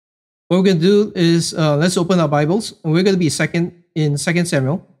What we're going to do is let's open our Bibles. And we're going to be in 2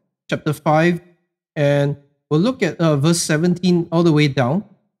 Samuel chapter 5. And we'll look at verse 17 all the way down,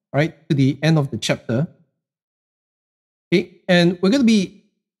 right, to the end of the chapter. Okay, and we're going to be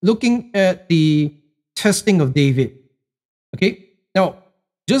looking at the testing of David. Okay, now,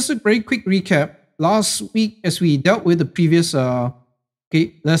 just a very quick recap. Last week, as we dealt with the previous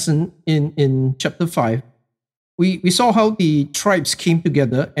lesson in chapter 5, we saw how the tribes came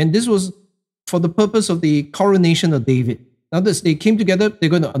together, and this was for the purpose of the coronation of David. Now, they came together, they're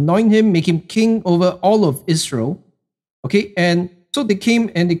going to anoint him, make him king over all of Israel. Okay, and so they came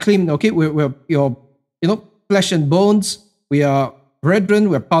and they claimed, okay, we're your, flesh and bones, we are brethren,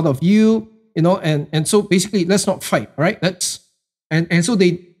 we're part of you, and so basically, let's not fight, all right? And so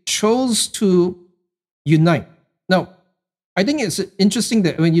they chose to unite. Now, I think it's interesting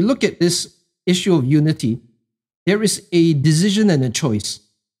that when you look at this issue of unity, there is a decision and a choice.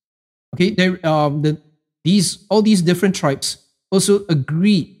 Okay, all these different tribes also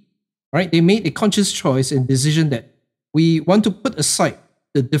agreed, right? They made a conscious choice and decision that we want to put aside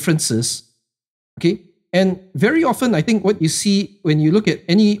the differences. Okay, and very often, I think what you see when you look at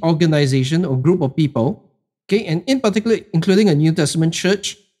any organization or group of people, okay, and in particular, including a New Testament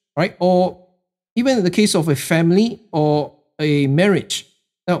church, right, or even in the case of a family or a marriage.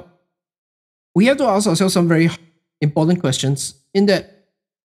 Now, we have to ask ourselves some very important questions in that,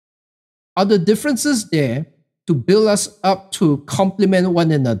 are the differences there to build us up to complement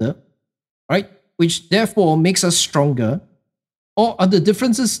one another, right, which therefore makes us stronger? Or are the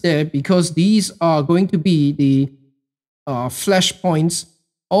differences there because these are going to be the flashpoints,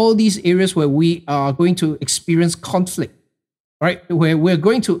 all these areas where we are going to experience conflict, right, where we're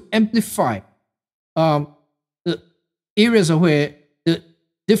going to amplify the areas where the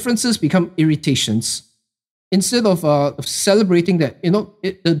differences become irritations, instead of celebrating that,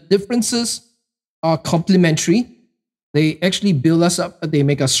 the differences are complementary. They actually build us up, they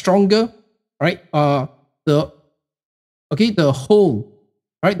make us stronger, right? The whole,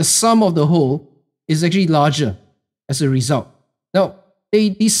 right? The sum of the whole is actually larger as a result. Now, they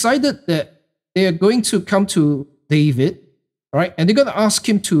decided that they are going to come to David, right? And they're going to ask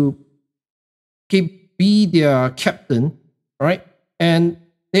him to be their captain, right? And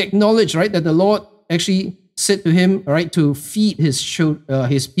they acknowledge, right, that the Lord actually said to him, right, to feed his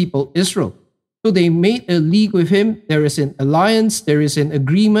people, Israel. So they made a league with him. There is an alliance. There is an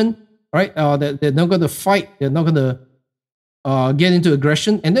agreement, right, that they're not going to fight. They're not going to get into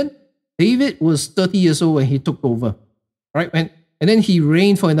aggression. And then David was 30 years old when he took over, right? And then he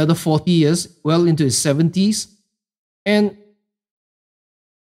reigned for another 40 years, well into his 70s. And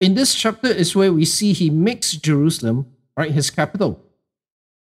in this chapter is where we see he makes Jerusalem, right, his capital.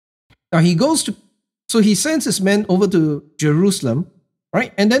 Now he sends his men over to Jerusalem,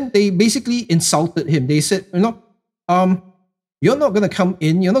 right? And then they basically insulted him. They said, you're not going to come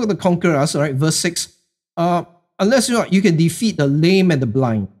in, you're not going to conquer us, all right? Verse 6, unless you can defeat the lame and the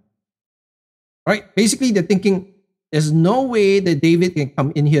blind, right? Basically, they're thinking, there's no way that David can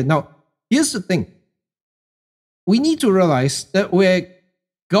come in here. Now, here's the thing. We need to realize that where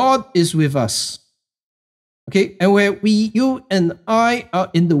God is with us, okay, and where you and I are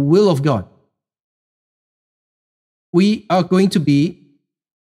in the will of God, we are going to be,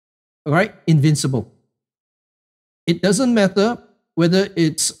 right, invincible. It doesn't matter whether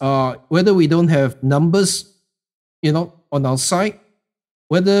it's whether we don't have numbers, on our side,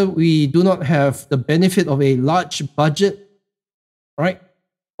 whether we do not have the benefit of a large budget, right?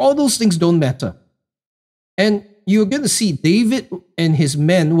 All those things don't matter. And you're going to see David and his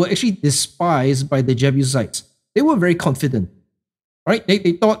men were actually despised by the Jebusites. They were very confident, right?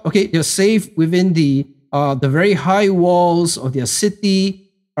 They thought, okay, they're safe within the very high walls of their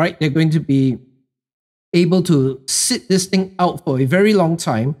city, right? They're going to be able to sit this thing out for a very long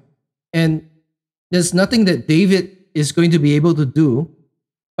time. And there's nothing that David is going to be able to do.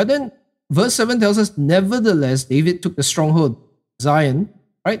 But then verse 7 tells us, nevertheless, David took the stronghold, Zion,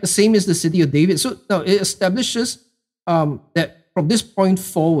 right? The same as the city of David. So now it establishes that from this point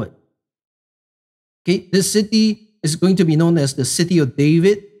forward, okay, this city is going to be known as the city of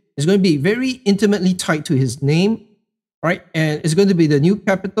David. It's going to be very intimately tied to his name, right? And it's going to be the new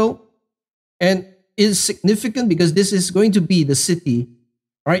capital. And it's significant because this is going to be the city,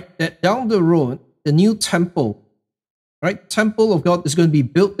 right, that down the road, the new temple, right, temple of God is going to be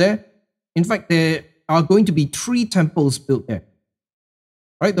built there. In fact, there are going to be 3 temples built there,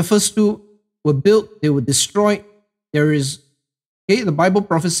 right? The first 2 were built, they were destroyed. The Bible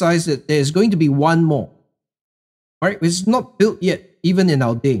prophesies that there is going to be one more, right? It's not built yet, even in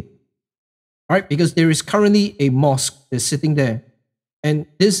our day, right? Because there is currently a mosque that's sitting there And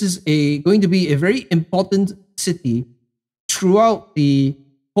this is going to be a very important city throughout the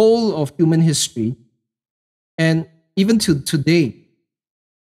whole of human history. And even to today,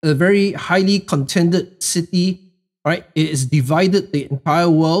 a very highly contended city, right? It is divided the entire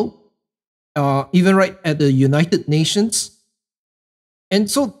world, even right at the United Nations. And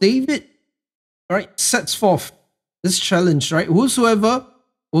so David, right, sets forth this challenge, right? Whosoever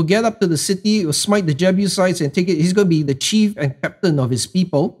will get up to the city, will smite the Jebusites and take it, he's going to be the chief and captain of his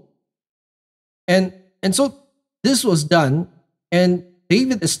people. And so this was done, and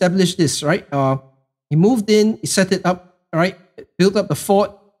David established this, right? He moved in, he set it up, right? Built up the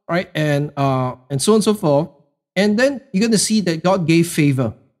fort, right? And so on and so forth. And then you're going to see that God gave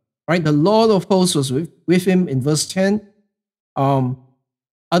favor, right? The Lord of hosts was with him in verse 10.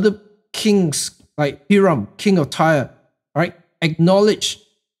 Other kings like Hiram, king of Tyre, right, acknowledged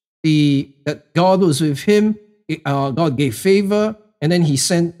that God was with him. God gave favor, and then he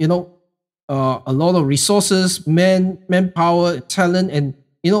sent, a lot of resources, manpower, talent, and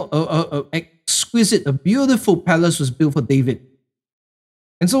a beautiful palace was built for David.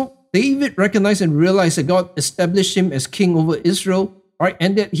 And so David recognized and realized that God established him as king over Israel, right,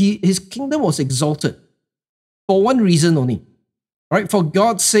 and that his kingdom was exalted for one reason only, right, for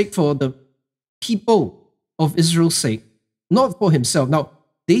God's sake, for the people of Israel's sake, not for himself. Now,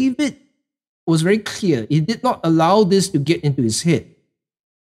 David was very clear. He did not allow this to get into his head.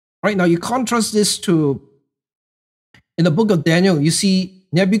 Right now, you contrast this to, in the book of Daniel, you see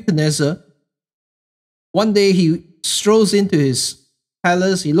Nebuchadnezzar. One day he strolls into his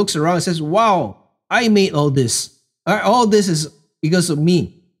palace, he looks around and says, wow, I made all this. All this is because of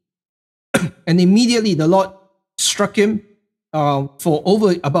me. And immediately the Lord struck him for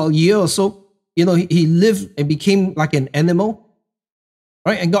over about a year or so. He lived and became like an animal.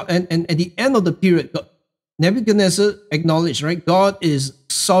 Right? And God, and at the end of the period, Nebuchadnezzar acknowledged, right? God is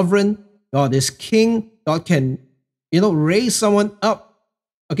sovereign, God is king, God can, raise someone up,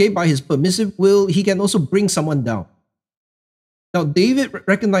 okay, by his permissive will. He can also bring someone down. Now, David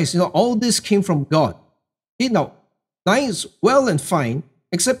recognized, all this came from God. Okay, now, nice, well and fine,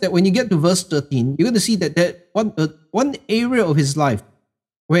 except that when you get to verse 13, you're going to see that one area of his life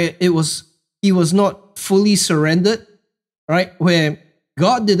where he was not fully surrendered, right? Where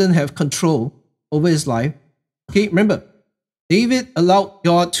God didn't have control over his life. Okay, remember, David allowed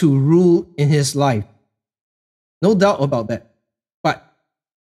God to rule in his life. No doubt about that. But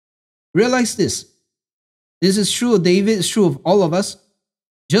realize this. This is true of David, it's true of all of us.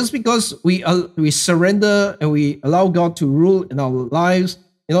 Just because we surrender and we allow God to rule in our lives,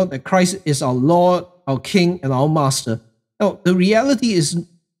 that Christ is our Lord, our King, and our Master. Now, the reality is,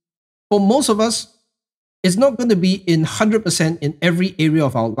 for most of us, it's not going to be in 100% in every area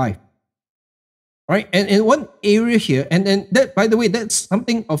of our life. Right? And in one area here, and that, by the way, that's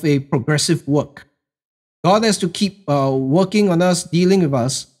something of a progressive work. God has to keep working on us, dealing with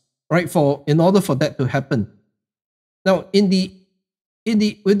us, right? In order for that to happen. Now,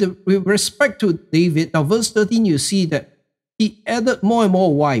 with respect to David, now verse 13, you see that he added more and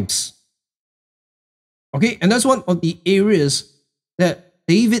more wives. Okay, and that's one of the areas that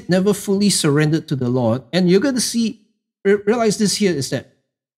David never fully surrendered to the Lord. And you're going to realize this here is that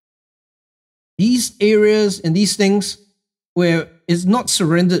these areas and these things where it's not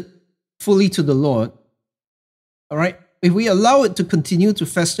surrendered fully to the Lord, all right, if we allow it to continue to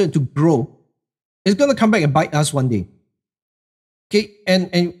fester and to grow, it's going to come back and bite us one day. Okay,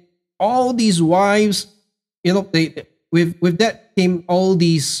 and all these wives, with that came all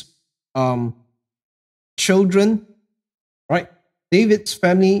these children, right? David's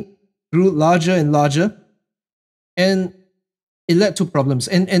family grew larger and larger, and it led to problems.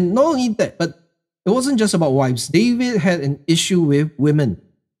 And not only that, but it wasn't just about wives. David had an issue with women.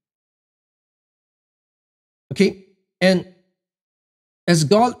 Okay, and as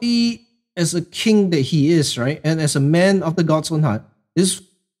godly as a king that he is, right, and as a man of the God's own heart, this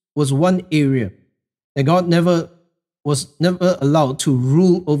was one area that God was never allowed to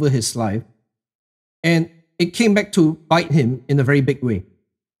rule over his life, and it came back to bite him in a very big way.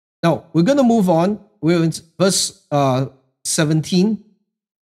 Now, we're going to move on. We're in verse 17,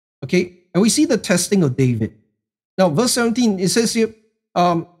 okay, and we see the testing of David. Now, verse 17, it says here,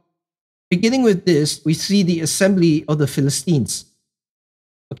 beginning with this, we see the assembly of the Philistines.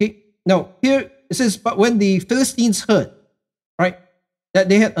 Okay, now here it says, but when the Philistines heard, right, that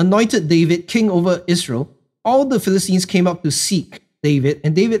they had anointed David king over Israel, all the Philistines came up to seek David,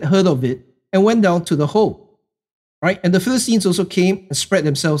 and David heard of it and went down to the hole, right? And the Philistines also came and spread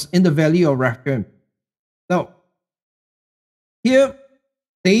themselves in the valley of Rephaim. Now, here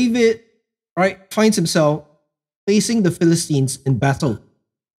David, right, finds himself facing the Philistines in battle.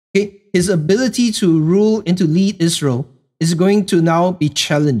 Okay, his ability to rule and to lead Israel is going to now be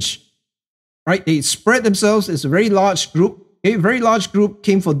challenged. Right? They spread themselves. It's a very large group. A very large group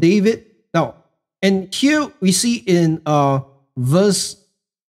came for David. Now, and here we see in verse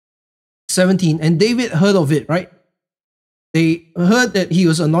 17, and David heard of it, right? They heard that he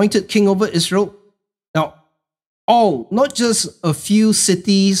was anointed king over Israel. Now, all, not just a few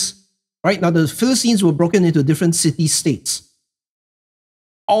cities, right? Now, the Philistines were broken into different city-states.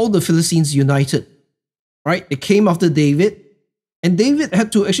 All the Philistines united, right? They came after David, and David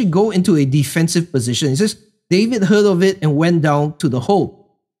had to actually go into a defensive position. It says, David heard of it and went down to the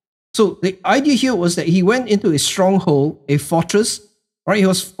hole. So the idea here was that he went into a stronghold, a fortress, right? He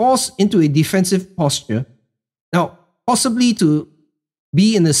was forced into a defensive posture. Now, possibly to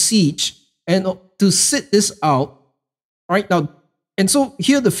be in a siege and to sit this out, right? Now, and so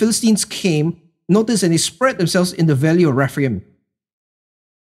here the Philistines came, notice, and they spread themselves in the valley of Rephaim.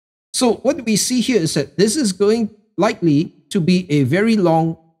 So what we see here is that this is going likely to be a very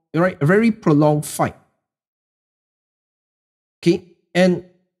long, right, a very prolonged fight. Okay, and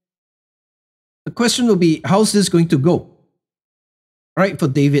the question will be, how's this going to go? Right, for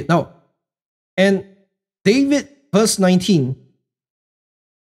David. Now, and David, verse 19.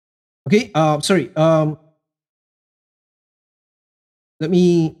 Okay, let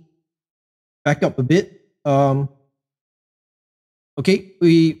me back up a bit. Okay,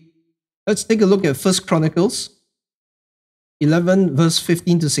 let's take a look at 1 Chronicles 11, verse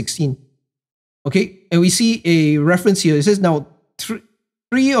 15 to 16. Okay, and we see a reference here. It says, now,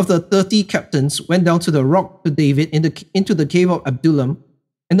 three of the 30 captains went down to the rock to David into the cave of Adullam,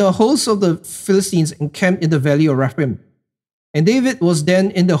 and the host of the Philistines encamped in the valley of Rephaim. And David was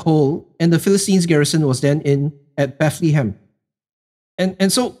then in the hole, and the Philistines' garrison was then at Bethlehem.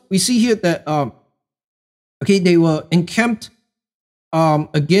 And so we see here that they were encamped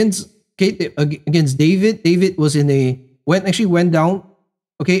against David. David was went down,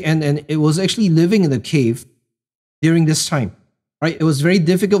 okay, and it was actually living in the cave during this time. Right? It was very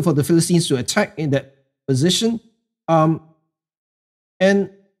difficult for the Philistines to attack in that position. And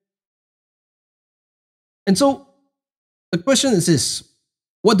so the question is this: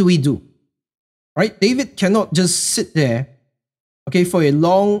 what do we do? Right? David cannot just sit there, okay, for a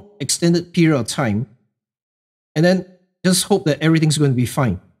long, extended period of time and then just hope that everything's going to be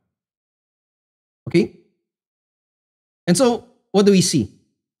fine. Okay? And so what do we see?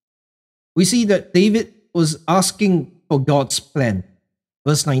 We see that David was asking for God's plan.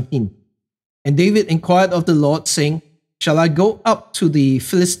 Verse 19. And David inquired of the Lord, saying, shall I go up to the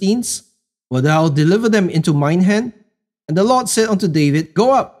Philistines? Wilt thou deliver them into mine hand? And the Lord said unto David,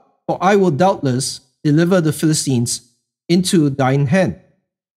 go up, for I will doubtless deliver the Philistines into thine hand.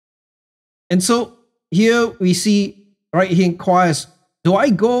 And so here we see, right, he inquires, do I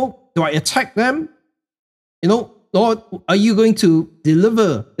go? Do I attack them? Lord, are you going to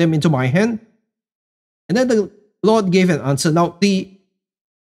deliver them into my hand? And then the Lord gave an answer. Now,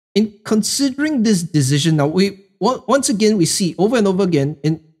 in considering this decision, now once again we see over and over again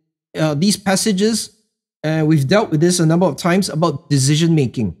in these passages, we've dealt with this a number of times about decision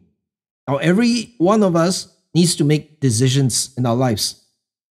making. Now, every one of us needs to make decisions in our lives,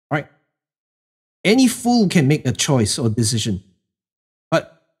 right? Any fool can make a choice or decision,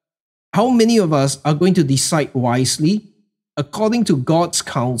 but how many of us are going to decide wisely according to God's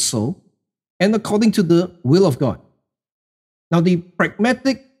counsel and according to the will of God? Now, the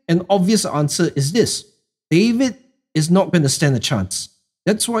pragmatic and obvious answer is this: David is not going to stand a chance.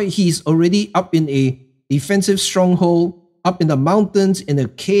 That's why he's already up in a defensive stronghold, up in the mountains, in a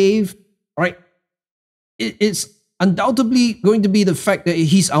cave, right? It's undoubtedly going to be the fact that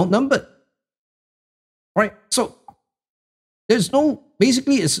he's outnumbered, right? So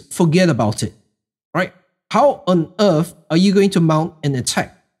basically it's forget about it, right? How on earth are you going to mount an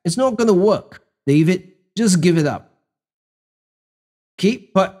attack? It's not going to work, David. Just give it up. Okay,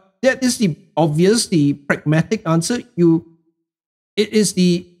 but that is the obvious, the pragmatic answer. It is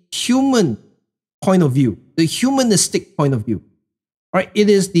the human point of view, the humanistic point of view, right? It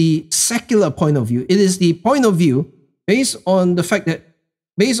is the secular point of view. It is the point of view based on the fact that,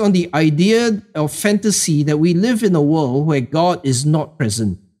 based on the idea of fantasy that we live in a world where God is not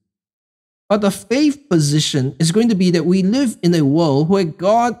present. But the faith position is going to be that we live in a world where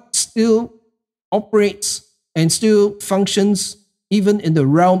God still operates and still functions even in the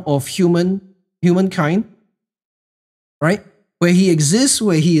realm of humankind, right? Where he exists,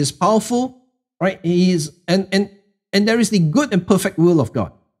 where he is powerful, right? He is, and there is the good and perfect will of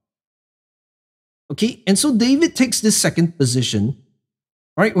God. Okay, and so David takes this second position,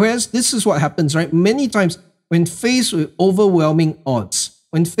 right? Whereas this is what happens, right? Many times when faced with overwhelming odds,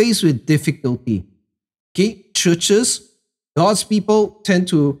 when faced with difficulty, okay, churches, God's people tend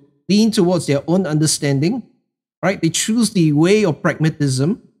to lean towards their own understanding, right? They choose the way of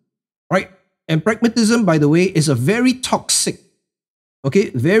pragmatism, right? And pragmatism, by the way, is a very toxic,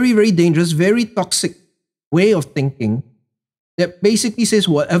 okay, very, very dangerous, very toxic way of thinking that basically says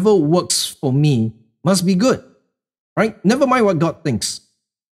whatever works for me must be good, right? Never mind what God thinks.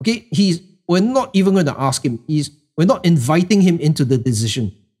 Okay, we're not even going to ask him. We're not inviting him into the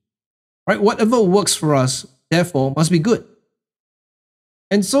decision, right? Whatever works for us, therefore, must be good.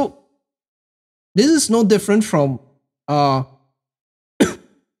 And so, this is no different from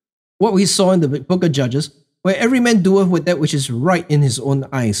what we saw in the book of Judges, where every man doeth with that which is right in his own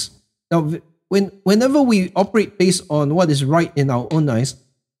eyes. Now, whenever we operate based on what is right in our own eyes,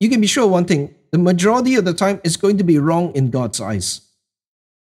 you can be sure one thing, the majority of the time it's going to be wrong in God's eyes.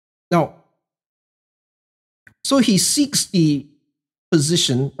 Now, so he seeks the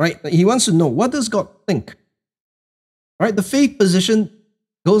position, right? He wants to know, what does God think? Right? The faith position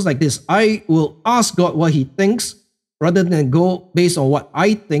goes like this. I will ask God what he thinks rather than go based on what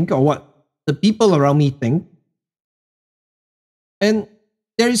I think or what the people around me think. And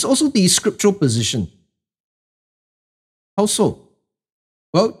there is also the scriptural position. How so?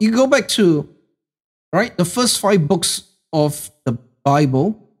 Well, you go back to, right, the first 5 books of the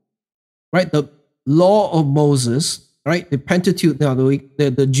Bible, right, the law of Moses, right, the Pentateuch, now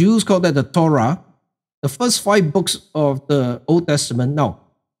the Jews call that the Torah, the first 5 books of the Old Testament. Now,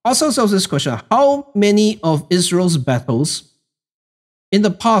 ask ourselves this question: how many of Israel's battles in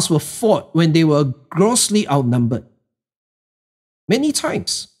the past were fought when they were grossly outnumbered? Many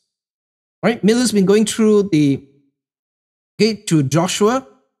times, right? Miller's been going through the gate to Joshua,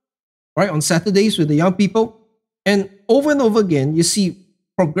 right, on Saturdays with the young people, and over again, you see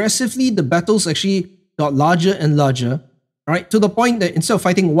progressively the battles actually got larger and larger, right, to the point that instead of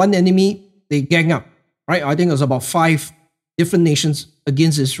fighting one enemy, they gang up, right? I think it was about 5 different nations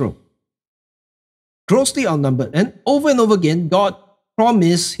against Israel. Grossly outnumbered. And over again, God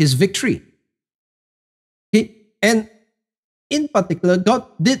promised his victory. Okay? And in particular, God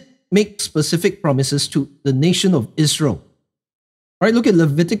did make specific promises to the nation of Israel. Right? Look at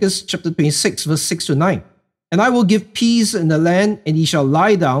Leviticus chapter 26, verse 6 to 9. And I will give peace in the land, and ye shall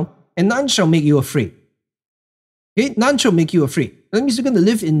lie down, and none shall make you afraid. Okay? None shall make you afraid. That means you're going to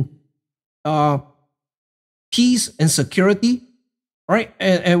live in peace and security, right?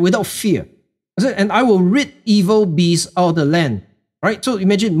 And without fear. And I will rid evil beasts out of the land, right? So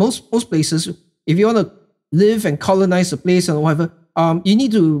imagine most places, if you want to live and colonize a place and whatever, you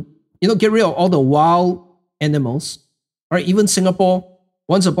need to, get rid of all the wild animals, right? Even Singapore,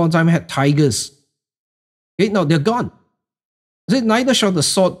 once upon a time, had tigers. Okay, now they're gone. Neither shall the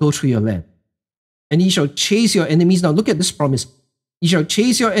sword go through your land, and ye shall chase your enemies. Now look at this promise. Ye shall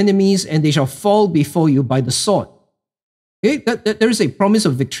chase your enemies, and they shall fall before you by the sword. Okay, there is a promise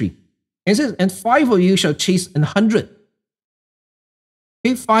of victory. And it says, and 5 of you shall chase 100.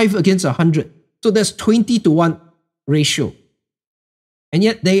 Okay, 5 against 100. So there's 20-to-1 ratio. And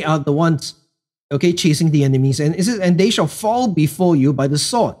yet they are the ones, okay, chasing the enemies. And it says, and they shall fall before you by the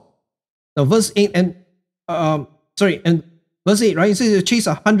sword. Now verse 8 and verse 8, right? It says you chase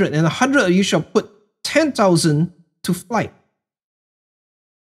 100, and 100 of you shall put 10,000 to flight.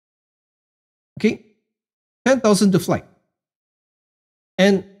 Okay? 10,000 to flight.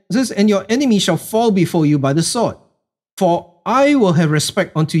 And it says, and your enemy shall fall before you by the sword. For I will have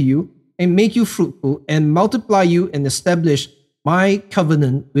respect unto you, and make you fruitful, and multiply you, and establish my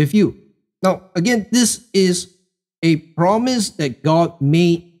covenant with you. Now, again, this is a promise that God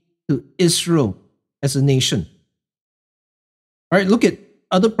made to Israel as a nation. All right, look at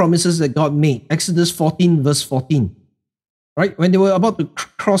other promises that God made. Exodus 14, verse 14. Right, when they were about to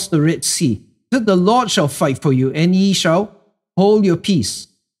cross the Red Sea, that the Lord shall fight for you, and ye shall hold your peace.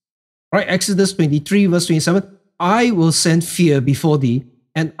 Right, Exodus 23, verse 27. I will send fear before thee,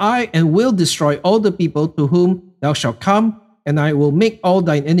 and will destroy all the people to whom thou shalt come, and I will make all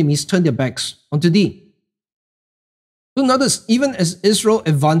thine enemies turn their backs unto thee. So notice, even as Israel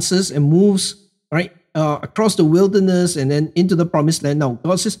advances and moves, right, across the wilderness and then into the promised land, now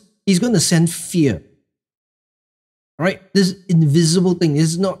God says he's going to send fear. Right? This invisible thing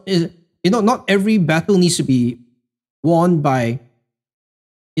is not, not every battle needs to be won by,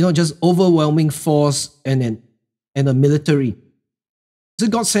 just overwhelming force and a military. So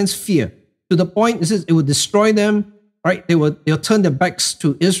God sends fear to the point, it says it will destroy them, right? They'll turn their backs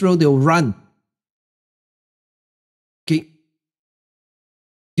to Israel, they'll run. Okay.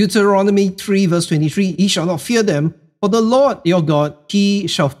 Deuteronomy 3, verse 23, ye shall not fear them, for the Lord your God, he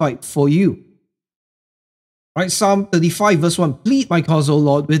shall fight for you. Right? Psalm 35 verse 1, plead my cause, O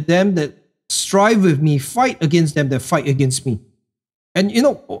Lord, with them that strive with me, fight against them that fight against me. And you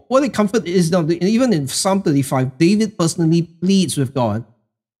know, what a comfort is now, even in Psalm 35, David personally pleads with God,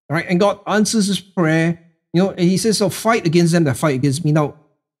 right? And God answers his prayer, you know, and he says, so fight against them that fight against me. Now,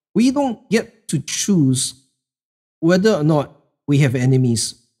 we don't get to choose whether or not we have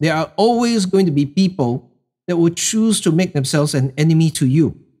enemies. There are always going to be people that will choose to make themselves an enemy to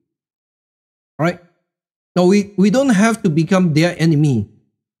you, right? Now, we don't have to become their enemy,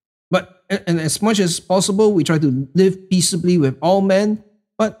 but and as much as possible, we try to live peaceably with all men,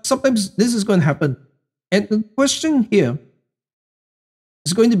 but sometimes this is going to happen. And the question here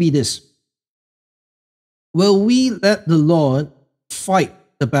is going to be this: will we let the Lord fight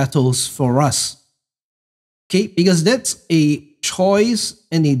the battles for us? Okay, because that's a choice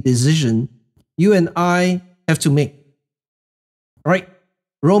and a decision you and I have to make. All right,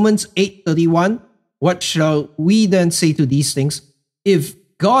 Romans 8:31, what shall we then say to these things? If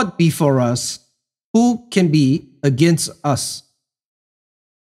God be for us, who can be against us?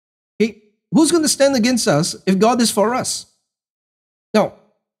 Okay, who's going to stand against us if God is for us? Now,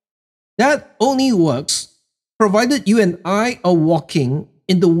 that only works provided you and I are walking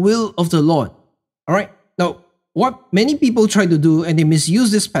in the will of the Lord. All right, now, what many people try to do, and they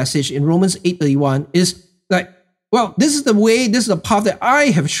misuse this passage in Romans 8:31, is like, well, this is the way, this is the path that I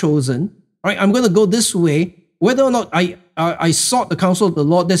have chosen. All right, I'm going to go this way. Whether or not I sought the counsel of the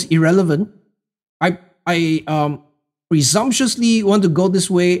Lord, that's irrelevant. I presumptuously want to go this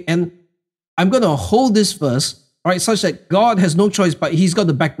way, and I'm going to hold this verse, right, such that God has no choice, but He's got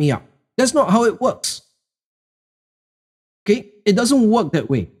to back me up. That's not how it works. Okay, it doesn't work that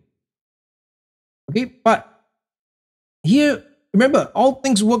way. Okay, but here, remember, all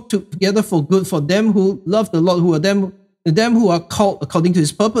things work together for good for them who love the Lord, who are them who are called according to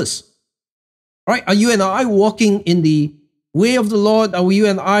His purpose. All right, are you and I walking in the way of the Lord? Are you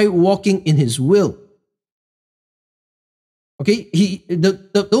and I walking in His will? Okay,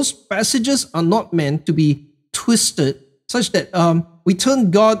 those passages are not meant to be twisted such that we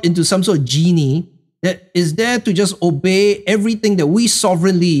turn God into some sort of genie that is there to just obey everything that we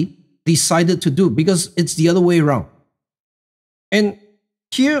sovereignly decided to do, because it's the other way around. And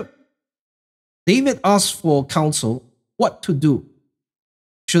here, David asks for counsel what to do.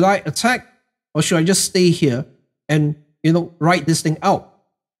 Should I attack, or should I just stay here and, write this thing out?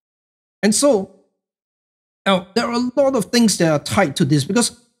 And so, now there are a lot of things that are tied to this,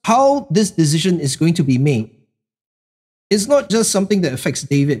 because how this decision is going to be made is not just something that affects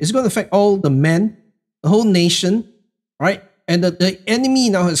David. It's going to affect all the men, the whole nation, right? And the enemy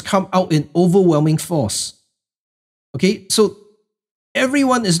now has come out in overwhelming force. Okay, so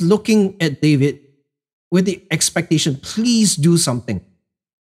everyone is looking at David with the expectation, please do something.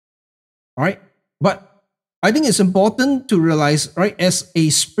 All right, but I think it's important to realize, right, as a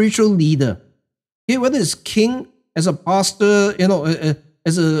spiritual leader, okay, whether it's king, as a pastor,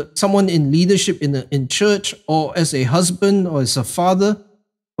 as someone in leadership in church, or as a husband, or as a father,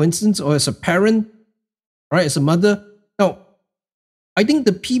 for instance, or as a parent, right, as a mother. Now, I think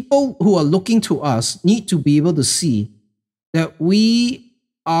the people who are looking to us need to be able to see that we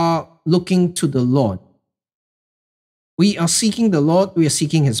are looking to the Lord. We are seeking the Lord. We are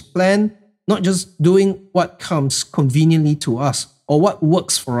seeking His plan, not just doing what comes conveniently to us or what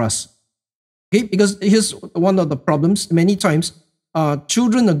works for us. Okay, because here's one of the problems. Many times,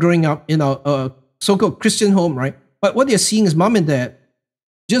 children are growing up in a so-called Christian home, right? But what they're seeing is mom and dad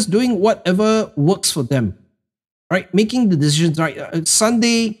just doing whatever works for them, right? Making the decisions, right?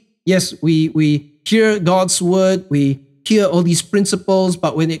 Sunday, yes, we hear God's word, we hear all these principles,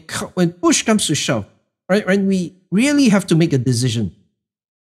 but when push comes to shove, right? When we really have to make a decision,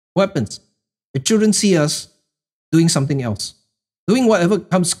 what happens? The children see us doing something else, doing whatever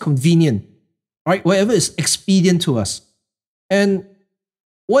comes convenient, right? Whatever is expedient to us. And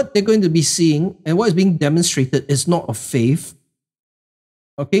what they're going to be seeing and what is being demonstrated is not of faith,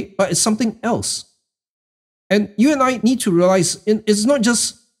 okay, but it's something else. And you and I need to realize it's not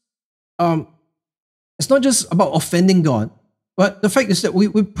just about offending God, but the fact is that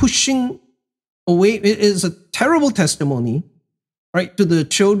we're pushing away. It is a terrible testimony, right, to the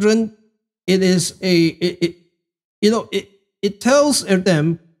children. It is it tells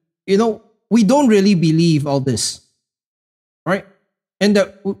them, we don't really believe all this, right? And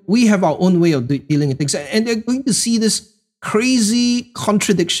that we have our own way of dealing with things. And they're going to see this crazy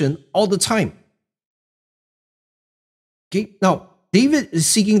contradiction all the time. Okay, now, David is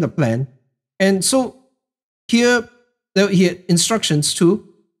seeking the plan. And so here he had instructions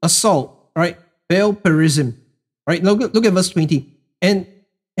to assault, right? Baal Perazim, right? Now look at verse 20. And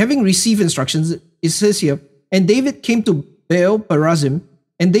having received instructions, it says here, And David came to Baal Perazim,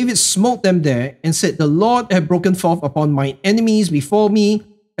 and David smote them there, and said, The Lord hath broken forth upon mine enemies before me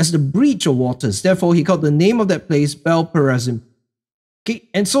as the breach of waters. Therefore he called the name of that place Baal Perazim. Okay,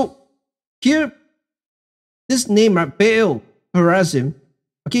 and so here, this name, right, Baal Perazim,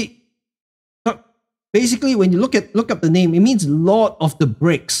 okay, basically when you look up the name, it means Lord of the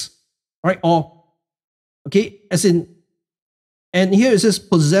Breaks, right? Or, okay, as in, and here it says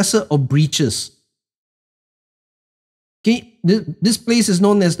possessor of breaches. Okay, this place is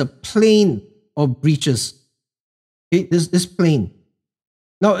known as the plain of breaches. Okay, this plain.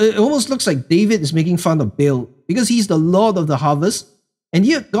 Now, it almost looks like David is making fun of Baal because he's the Lord of the harvest, and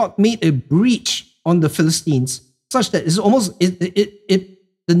yet God made a breach on the Philistines such that it's almost,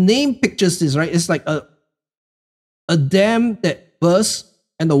 the name pictures this, right? It's like a dam that bursts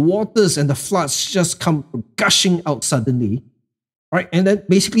and the waters and the floods just come gushing out suddenly, right? And then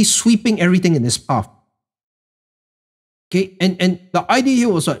basically sweeping everything in its path. Okay, and the idea here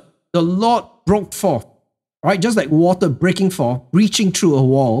was what? The Lord broke forth, right? Just like water breaking forth, breaching through a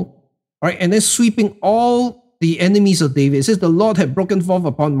wall, right? And then sweeping all the enemies of David. It says, The Lord had broken forth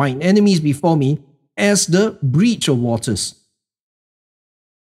upon mine enemies before me as the breach of waters.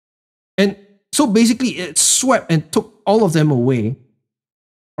 And so basically it swept and took all of them away,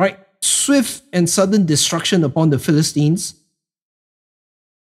 right? Swift and sudden destruction upon the Philistines.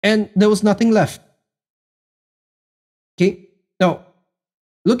 And there was nothing left. Okay, now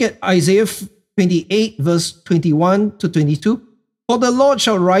look at Isaiah 28, verse 21 to 22. For the Lord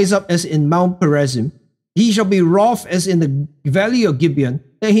shall rise up as in Mount Perazim. He shall be wroth as in the valley of Gibeon,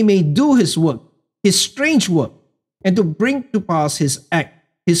 that he may do his work, his strange work, and to bring to pass his act,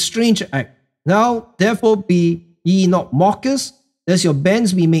 his strange act. Now, therefore, be ye not mockers, lest your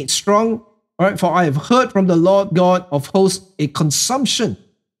bands be made strong. All right, for I have heard from the Lord God of hosts a consumption,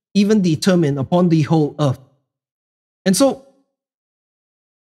 even determined upon the whole earth. And so,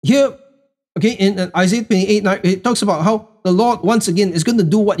 here, okay, in Isaiah 28, it talks about how the Lord once again is going to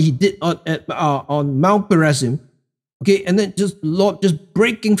do what he did on Mount Perazim, okay, and then just Lord just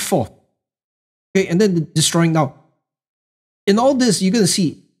breaking forth, okay, and then destroying. Now, in all this, you're going to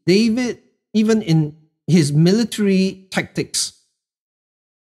see David, even in his military tactics,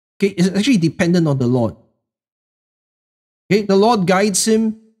 okay, is actually dependent on the Lord. Okay, the Lord guides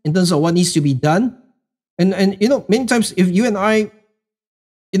him in terms of what needs to be done. And you know, many times if you and I,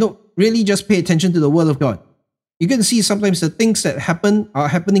 you know, really just pay attention to the word of God, you can see sometimes the things that happen are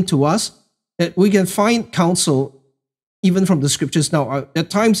happening to us, that we can find counsel even from the scriptures. Now,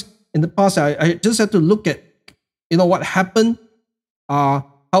 at times in the past, I just had to look at, you know, what happened,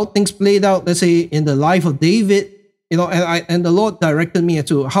 how things played out, let's say in the life of David, you know, and the Lord directed me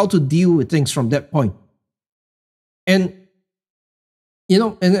to how to deal with things from that point. And you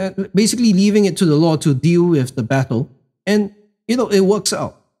know, and basically leaving it to the Lord to deal with the battle. And, you know, it works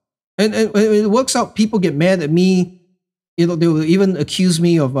out. And when it works out, people get mad at me. You know, they will even accuse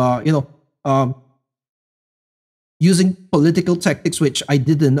me of, using political tactics, which I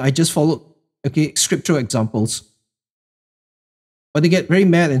didn't. I just followed, okay, scriptural examples. But they get very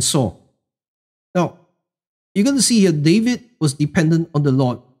mad and sore. Now, you're going to see here, David was dependent on the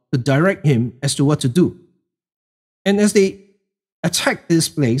Lord to direct him as to what to do. And as they attacked this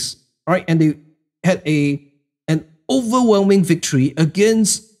place, right, and they had an overwhelming victory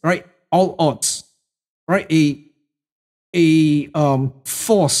against, right, all odds, right, a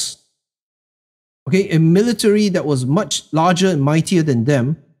force, okay, a military that was much larger and mightier than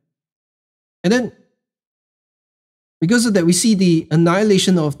them. And then because of that, we see the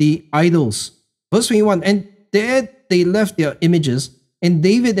annihilation of the idols. Verse 21, and there they left their images, and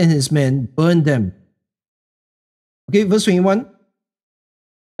David and his men burned them. Okay, verse 21.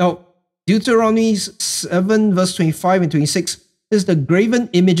 Now, Deuteronomy 7, verse 25 and 26 says, the graven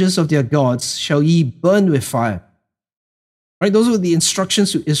images of their gods shall ye burn with fire. Right, those were the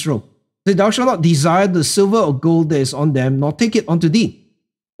instructions to Israel. Say, thou shalt not desire the silver or gold that is on them, nor take it unto thee,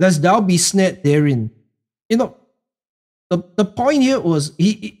 lest thou be snared therein. You know, the point here was,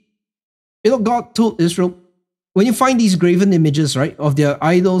 God told Israel, when you find these graven images, right, of their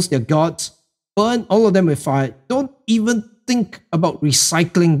idols, their gods, burn all of them with fire. Don't even think about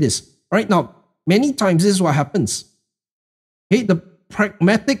recycling this. Right now, many times this is what happens. Okay, the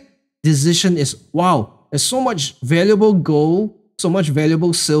pragmatic decision is, wow, there's so much valuable gold, so much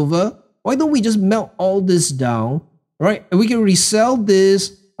valuable silver. Why don't we just melt all this down, right? And we can resell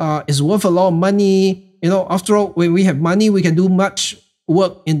this. It's worth a lot of money. You know, after all, when we have money, we can do much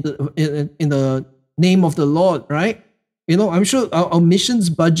work in the name of the Lord, right? You know, I'm sure our missions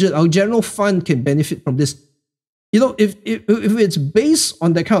budget, our general fund can benefit from this. You know, if it's based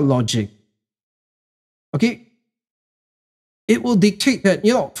on that kind of logic, Okay, it will dictate that,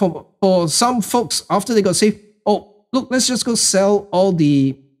 for some folks after they got saved, oh, look, let's just go sell all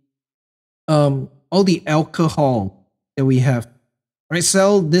the alcohol that we have, right?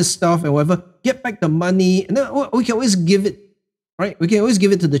 Sell this stuff and whatever, get back the money, and then we can always give it, right? We can always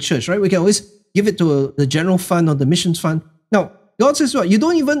give it to the church, right? We can always give it to the general fund or the missions fund. Now, God says, what? You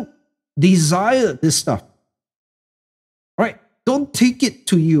don't even desire this stuff, right? Don't take it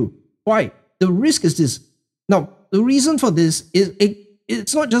to you. Why? The risk is this. Now, the reason for this is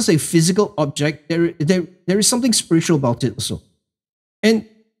it's not just a physical object. There is something spiritual about it also. And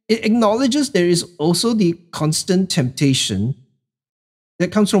it acknowledges there is also the constant temptation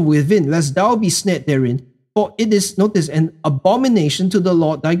that comes from within, lest thou be snared therein. For it is, notice, an abomination to the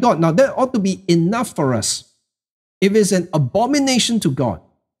Lord thy God. Now, that ought to be enough for us. If it's an abomination to God,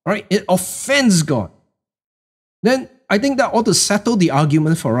 right? It offends God. Then I think that ought to settle the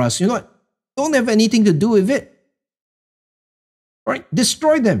argument for us. You know what? Don't have anything to do with it. Right?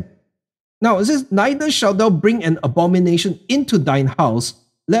 Destroy them. Now it says, neither shalt thou bring an abomination into thine house,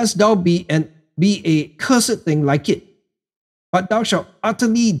 lest thou be a cursed thing like it. But thou shalt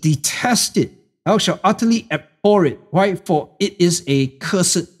utterly detest it. Thou shalt utterly abhor it. Why? For it is a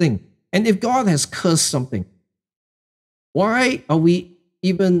cursed thing. And if God has cursed something, why are we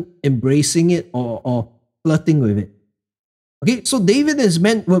even embracing it or flirting with it? Okay, so David and his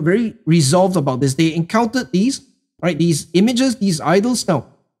men were very resolved about this. They encountered these, right? These images, these idols. Now,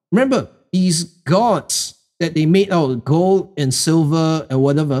 remember, these gods that they made out of gold and silver and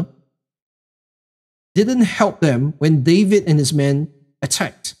whatever didn't help them when David and his men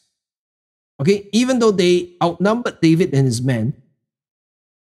attacked. Okay, even though they outnumbered David and his men,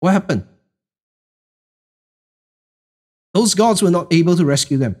 what happened? Those gods were not able to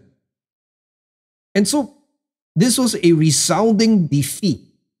rescue them. And so this was a resounding defeat,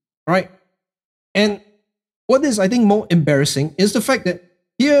 right? And what is, I think, more embarrassing is the fact that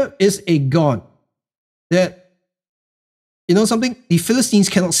here is a God that, something the Philistines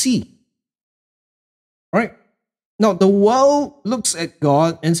cannot see, right? Now, the world looks at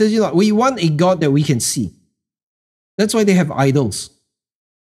God and says, we want a God that we can see. That's why they have idols.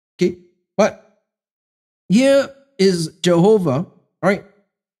 Okay? But here is Jehovah, right?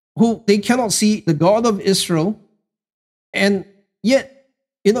 Who they cannot see, the God of Israel, and yet,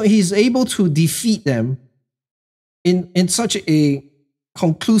 he's able to defeat them in such a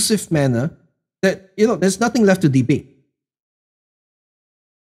conclusive manner that, there's nothing left to debate.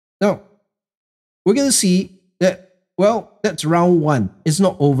 Now, we're going to see that, that's round one. It's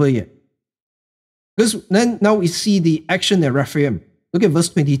not over yet. Because then now we see the action at Rephaim. Look at verse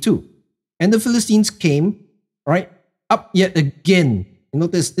 22. And the Philistines came, right, up yet again.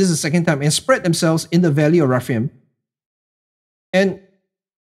 Notice this is the second time, and spread themselves in the valley of Rephaim. And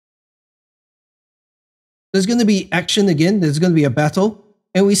there's going to be action again. There's going to be a battle.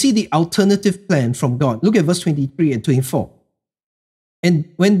 And we see the alternative plan from God. Look at verse 23 and 24.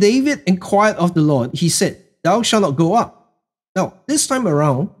 And when David inquired of the Lord, he said, thou shalt not go up. Now, this time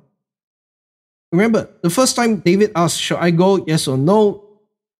around, remember, the first time David asked, shall I go, yes or no?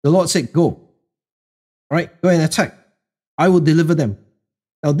 The Lord said, go. All right, go and attack. I will deliver them.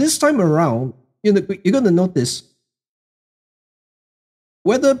 Now, this time around, you're going to notice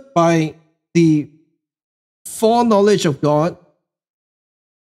whether by the foreknowledge of God,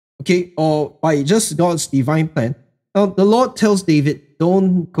 okay, or by just God's divine plan. Now, the Lord tells David,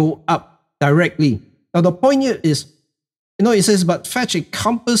 don't go up directly. Now, the point here is, it says, but fetch a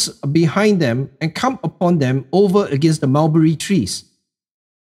compass behind them and come upon them over against the mulberry trees.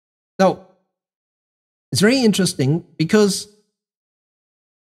 Now, it's very interesting because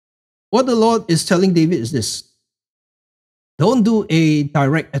what the Lord is telling David is this: don't do a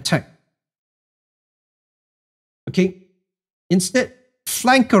direct attack. Okay? Instead,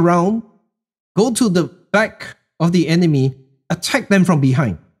 flank around, go to the back of the enemy, attack them from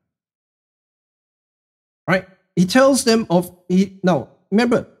behind. Right? He tells them now,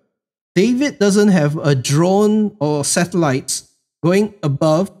 remember, David doesn't have a drone or satellites going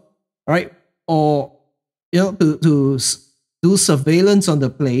above, right? Or, to do surveillance on the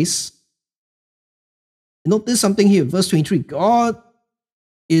place. Notice something here, verse 23. God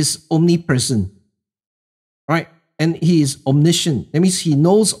is omnipresent, right? And he is omniscient. That means he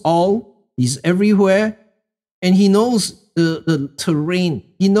knows all, he's everywhere, and he knows the terrain.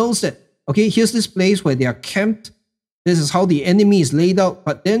 He knows that, okay, here's this place where they are camped. This is how the enemy is laid out.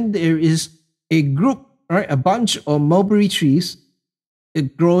 But then there is a group, right? A bunch of mulberry trees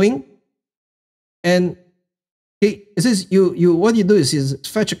growing. And it says, what you do is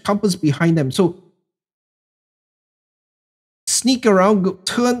fetch a compass behind them. So sneak around,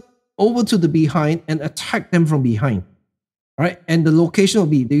 turn over to the behind and attack them from behind. All right, and the location will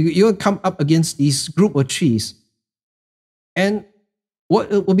be you'll come up against these group of trees. And what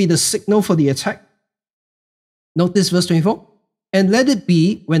will be the signal for the attack? Notice verse 24. And let it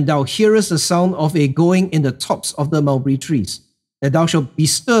be when thou hearest the sound of a going in the tops of the mulberry trees, that thou shalt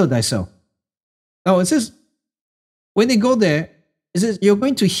bestir thyself. Now it says, when they go there, it says you're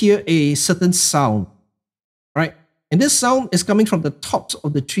going to hear a certain sound, right? And this sound is coming from the tops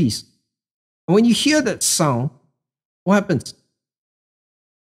of the trees. And when you hear that sound, what happens?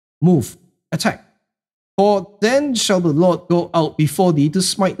 Move, attack. For then shall the Lord go out before thee to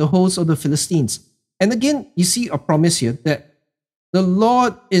smite the host of the Philistines. And again, you see a promise here that the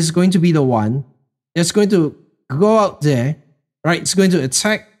Lord is going to be the one that's going to go out there, right? It's going to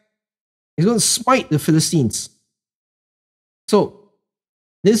attack. He's going to smite the Philistines. So,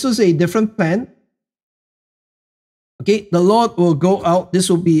 this was a different plan. Okay, the Lord will go out. This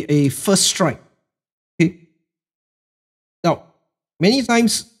will be a first strike. Okay. Now, many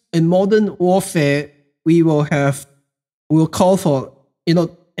times in modern warfare, we will call for,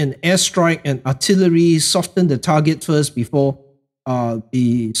 an airstrike and artillery, soften the target first before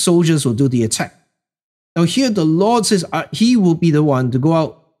the soldiers will do the attack. Now here the Lord says he will be the one to go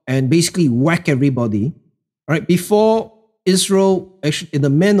out and basically whack everybody, right, before Israel, actually the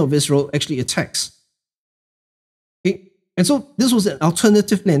men of Israel actually attacks. Okay? And so this was an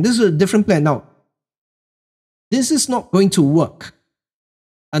alternative plan. This is a different plan. Now, this is not going to work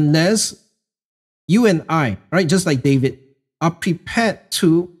unless you and I, right, just like David, are prepared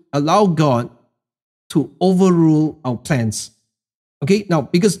to allow God to overrule our plans. Okay, now,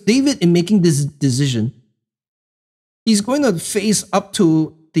 because David, in making this decision, he's going to face up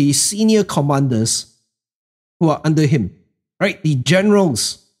to the senior commanders who are under him, right? The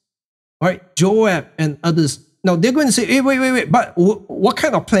generals, right? Joab and others. Now, they're going to say, hey, wait, but what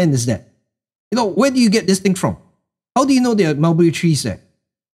kind of plan is that? Where do you get this thing from? How do you know there are mulberry trees there?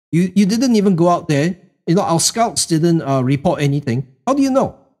 You didn't even go out there. Our scouts didn't report anything. How do you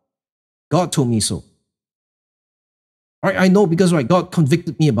know? God told me so. Right, I know because God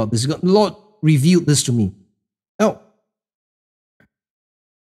convicted me about this. The Lord revealed this to me. Now,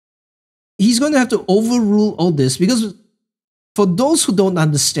 he's going to have to overrule all this because for those who don't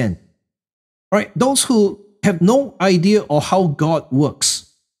understand, right, those who have no idea of how God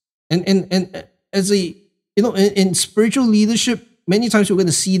works, and as in spiritual leadership, many times we're going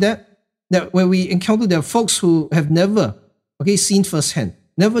to see that when we encounter there are folks who have never, seen firsthand,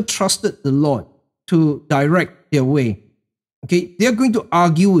 never trusted the Lord to direct their way. Okay, they're going to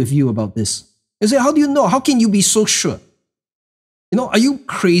argue with you about this. They say, how do you know? How can you be so sure? Are you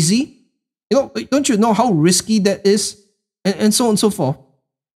crazy? Don't you know how risky that is? And so on and so forth.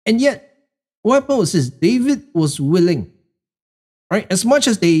 And yet, what happened was this: David was willing, right? As much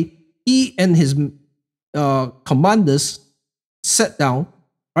as he and his commanders sat down,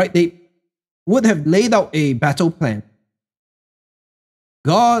 right? They would have laid out a battle plan.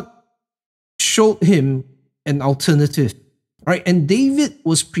 God showed him an alternative, right? And David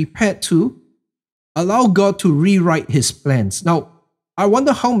was prepared to allow God to rewrite his plans. Now, I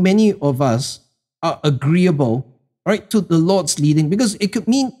wonder how many of us are agreeable, right, to the Lord's leading, because it could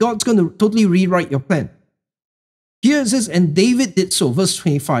mean God's going to totally rewrite your plan. Here it says, and David did so, verse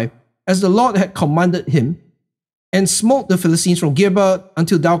 25, as the Lord had commanded him, and smote the Philistines from Gibeah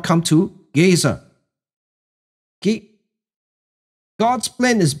until thou come to Gaza. Okay? God's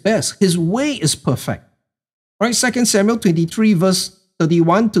plan is best. His way is perfect. Right? 2 Samuel 23, verse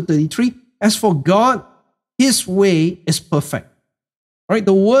 31 to 33. As for God, his way is perfect. Right?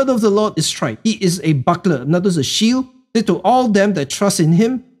 The word of the Lord is tried. He is a buckler, in other words, a shield to all them that trust in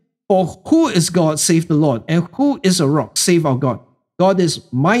him. For who is God save the Lord? And who is a rock save our God? God is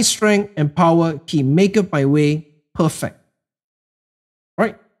my strength and power. He maketh my way perfect.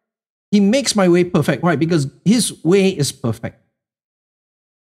 Right? He makes my way perfect. Why? Because his way is perfect.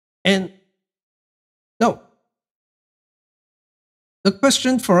 And now, the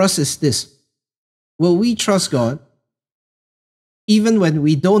question for us is this: will we trust God even when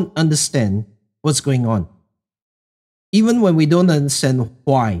we don't understand what's going on? Even when we don't understand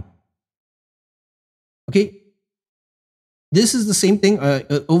why? Okay? This is the same thing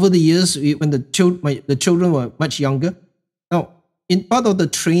over the years when the children were much younger. Now, in part of the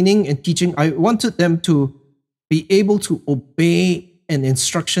training and teaching, I wanted them to be able to obey an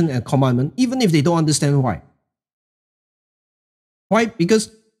instruction and commandment, even if they don't understand why. Why?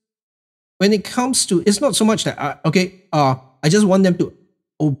 Because when it comes to, it's not so much that, I just want them to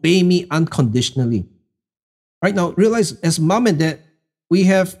obey me unconditionally. Right now, realize as mom and dad, we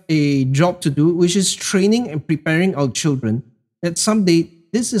have a job to do, which is training and preparing our children that someday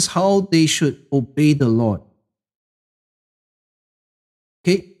this is how they should obey the Lord.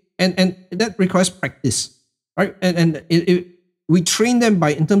 Okay, and that requires practice, right? And we train them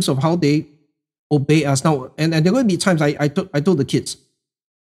by in terms of how they obey us. Now, and there are going to be times I told the kids,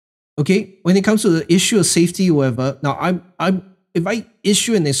 okay, when it comes to the issue of safety, or whatever. Now, if I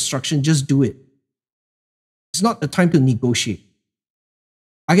issue an instruction, just do it. It's not the time to negotiate.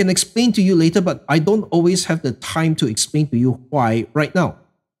 I can explain to you later, but I don't always have the time to explain to you why right now.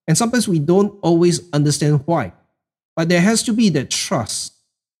 And sometimes we don't always understand why. But there has to be that trust.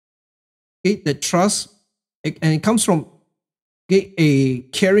 Okay, that trust, and it comes from a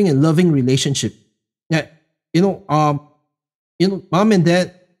caring and loving relationship. That mom and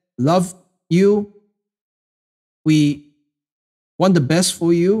dad love you. We want the best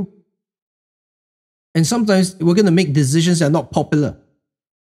for you. And sometimes we're going to make decisions that are not popular.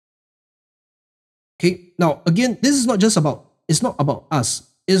 Okay, now again, this is not just about, it's not about us.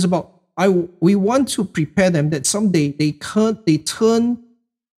 It's about, we want to prepare them that someday they turn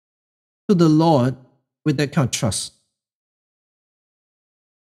to the Lord with that kind of trust.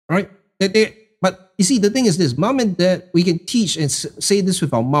 Right? But you see, the thing is this, mom and dad, we can teach and say this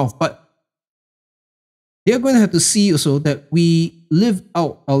with our mouth, but they're going to have to see also that we live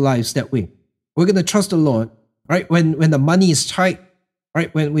out our lives that way. We're going to trust the Lord, right? When the money is tight,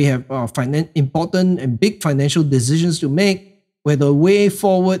 right? When we have important and big financial decisions to make, where the way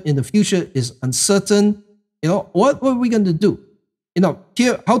forward in the future is uncertain, what are we going to do?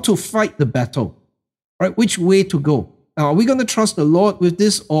 Here, how to fight the battle, right? Which way to go? Now, are we going to trust the Lord with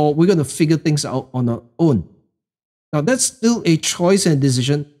this, or we're going to figure things out on our own? Now, that's still a choice and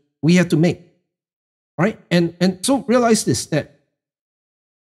decision we have to make, right? And so realize this, that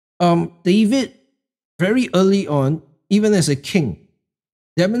David, very early on, even as a king,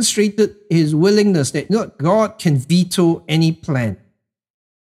 demonstrated his willingness that God can veto any plan.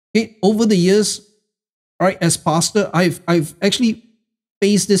 Okay, over the years, right, as pastor, I've actually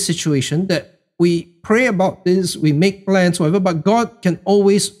faced this situation that we pray about this, we make plans, whatever, but God can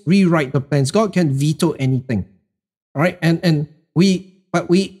always rewrite the plans. God can veto anything. All right, but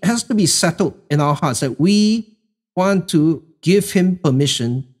we has to be settled in our hearts that we want to give him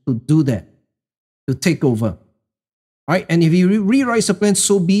permission to do that, to take over. Right? And if he rewrites the plan,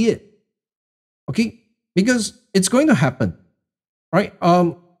 so be it. Okay? Because it's going to happen. Right?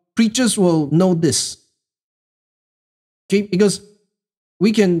 Preachers will know this. Okay? Because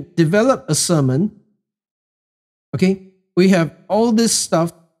we can develop a sermon. Okay? We have all this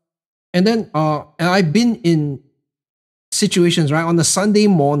stuff. And then and I've been in situations, right? On a Sunday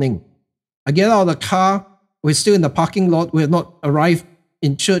morning, I get out of the car, we're still in the parking lot, we have not arrived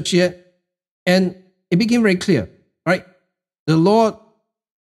in church yet. And it became very clear. Right? The Lord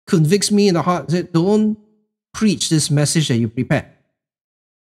convicts me in the heart, said, don't preach this message that you prepared.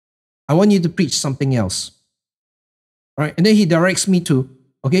 I want you to preach something else. Right? And then he directs me to,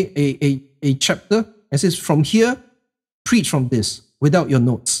 a chapter and says, from here, preach from this without your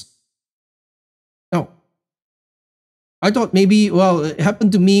notes. Now, I thought maybe, it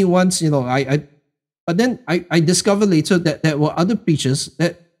happened to me once, but then I discovered later that there were other preachers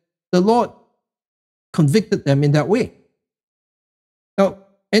that the Lord convicted them in that way. Now,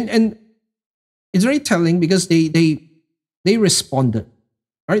 and it's very telling because they responded,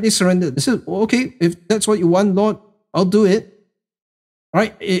 right? They surrendered. They said, okay, if that's what you want, Lord, I'll do it.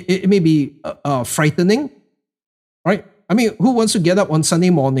 Right? It may be frightening, right? I mean, who wants to get up on Sunday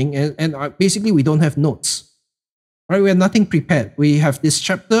morning and basically we don't have notes, right? We have nothing prepared. We have this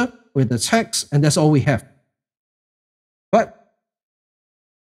chapter with the text and that's all we have. But,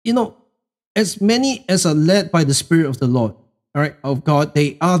 as many as are led by the Spirit of the Lord, all right, of God,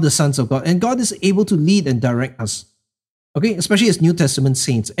 they are the sons of God. And God is able to lead and direct us. Okay, especially as New Testament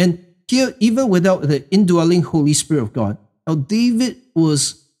saints. And here, even without the indwelling Holy Spirit of God, now David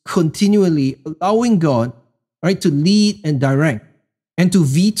was continually allowing God, right, to lead and direct and to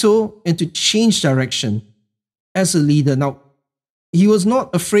veto and to change direction as a leader. Now, he was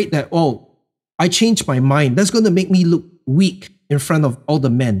not afraid that, I changed my mind. That's going to make me look weak in front of all the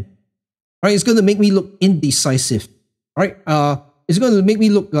men. Right? It's going to make me look indecisive. Right? It's going to make me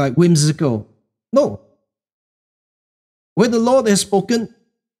look like whimsical. No. Where the Lord has spoken,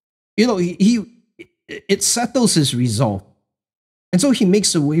 it settles his resolve. And so he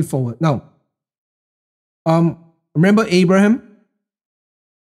makes the way forward. Now, remember Abraham?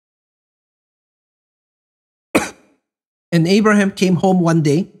 And Abraham came home one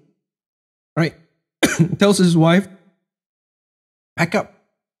day, right? Tells his wife, pack up,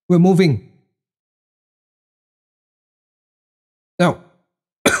 we're moving. Now,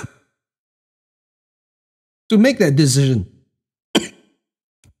 to make that decision,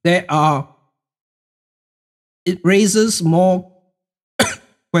 it raises more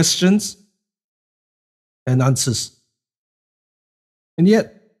questions than answers. And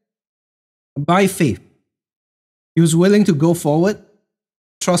yet, by faith, he was willing to go forward,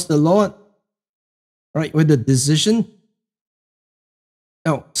 trust the Lord, right, with the decision.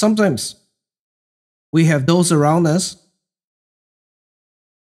 Now, sometimes we have those around us,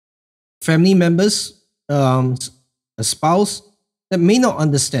 family members, a spouse, that may not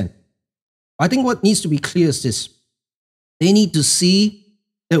understand. I think what needs to be clear is this. They need to see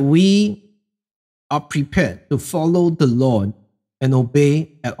that we are prepared to follow the Lord and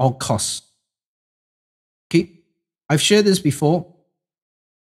obey at all costs. Okay? I've shared this before.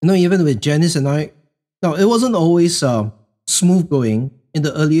 Even with Janice and I, now it wasn't always smooth going in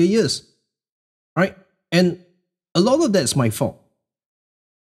the earlier years, right? And a lot of that's my fault.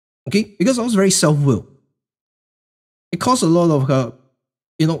 Okay? Because I was very self-willed. It caused a lot of,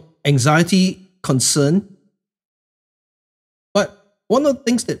 anxiety, concern. But one of the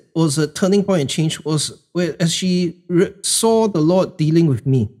things that was a turning point and change was as she saw the Lord dealing with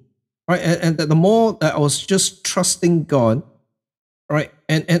me, right? And that the more that I was just trusting God, right,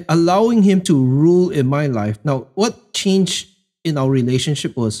 and allowing Him to rule in my life. Now, what changed in our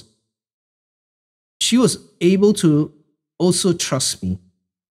relationship was she was able to also trust me.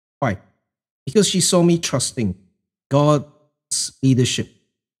 Why? Because she saw me trusting God's leadership.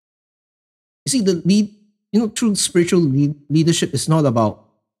 You see, true spiritual leadership is not about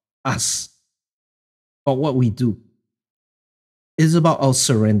us, about what we do. It's about our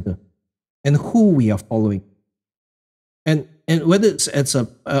surrender and who we are following. And whether it's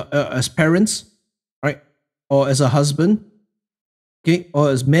as parents, right, or as a husband, okay, or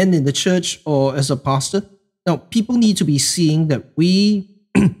as men in the church, or as a pastor. Now, people need to be seeing that we,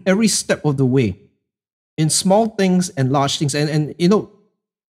 every step of the way, in small things and large things, and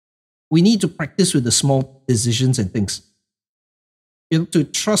we need to practice with the small decisions and things. To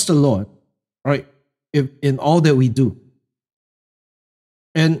trust the Lord, right, in all that we do.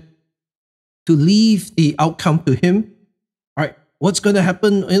 And to leave the outcome to Him, right? What's going to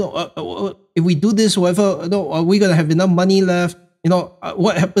happen, if we do this, whatever, are we going to have enough money left?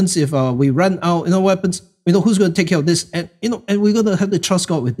 What happens if we run out? What happens? Who's going to take care of this? And, and we're going to have to trust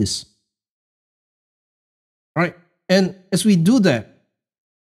God with this. Right? And as we do that,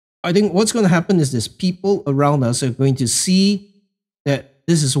 I think what's going to happen is this. People around us are going to see that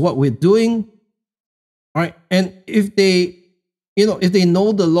this is what we're doing. Right? And if they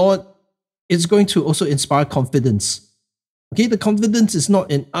know the Lord, it's going to also inspire confidence. Okay? The confidence is not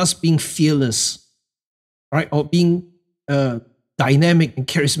in us being fearless, right? Or being dynamic and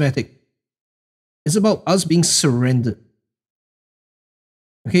charismatic. It's about us being surrendered.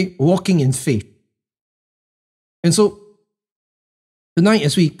 Okay? Walking in faith. And so, tonight,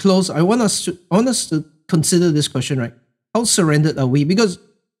 as we close, I want us to consider this question, right? How surrendered are we? Because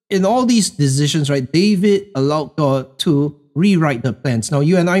in all these decisions, right, David allowed God to rewrite the plans. Now,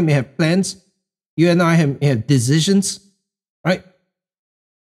 you and I may have plans. You and I may have decisions, right?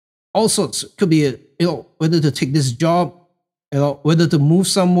 All sorts. Could be, whether to take this job, whether to move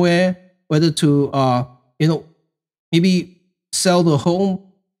somewhere, whether to, maybe sell the home,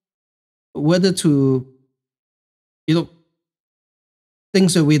 whether to,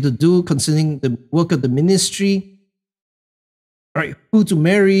 things that we have to do concerning the work of the ministry, right? Who to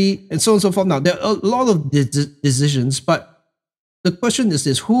marry, and so on and so forth. Now, there are a lot of decisions, but the question is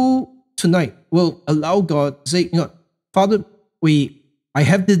this: who tonight will allow God to say, Father, I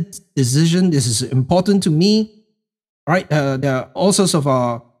have this decision. This is important to me, right? There are all sorts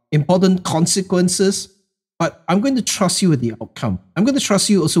of important consequences, but I'm going to trust you with the outcome. I'm going to trust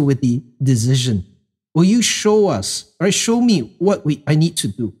you also with the decision. Will you show us, right? Show me what I need to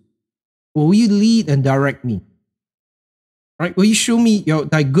do. Will you lead and direct me? Right? Will you show me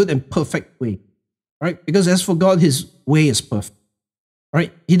thy good and perfect way? Right? Because as for God, His way is perfect.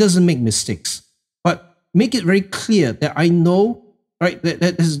 Right? He doesn't make mistakes. But make it very clear that I know, right, that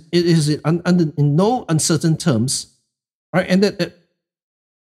it is in no uncertain terms, right? And that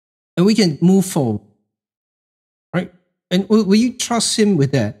we can move forward. Right? And will you trust Him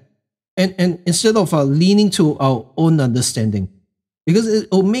with that? And instead of leaning to our own understanding, because it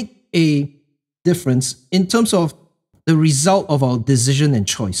will make a difference in terms of the result of our decision and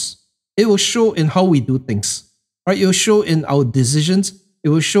choice. It will show in how we do things, right? It will show in our decisions. It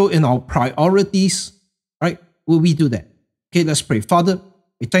will show in our priorities, right? Will we do that? Okay, let's pray. Father,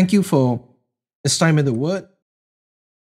 we thank you for this time in the Word.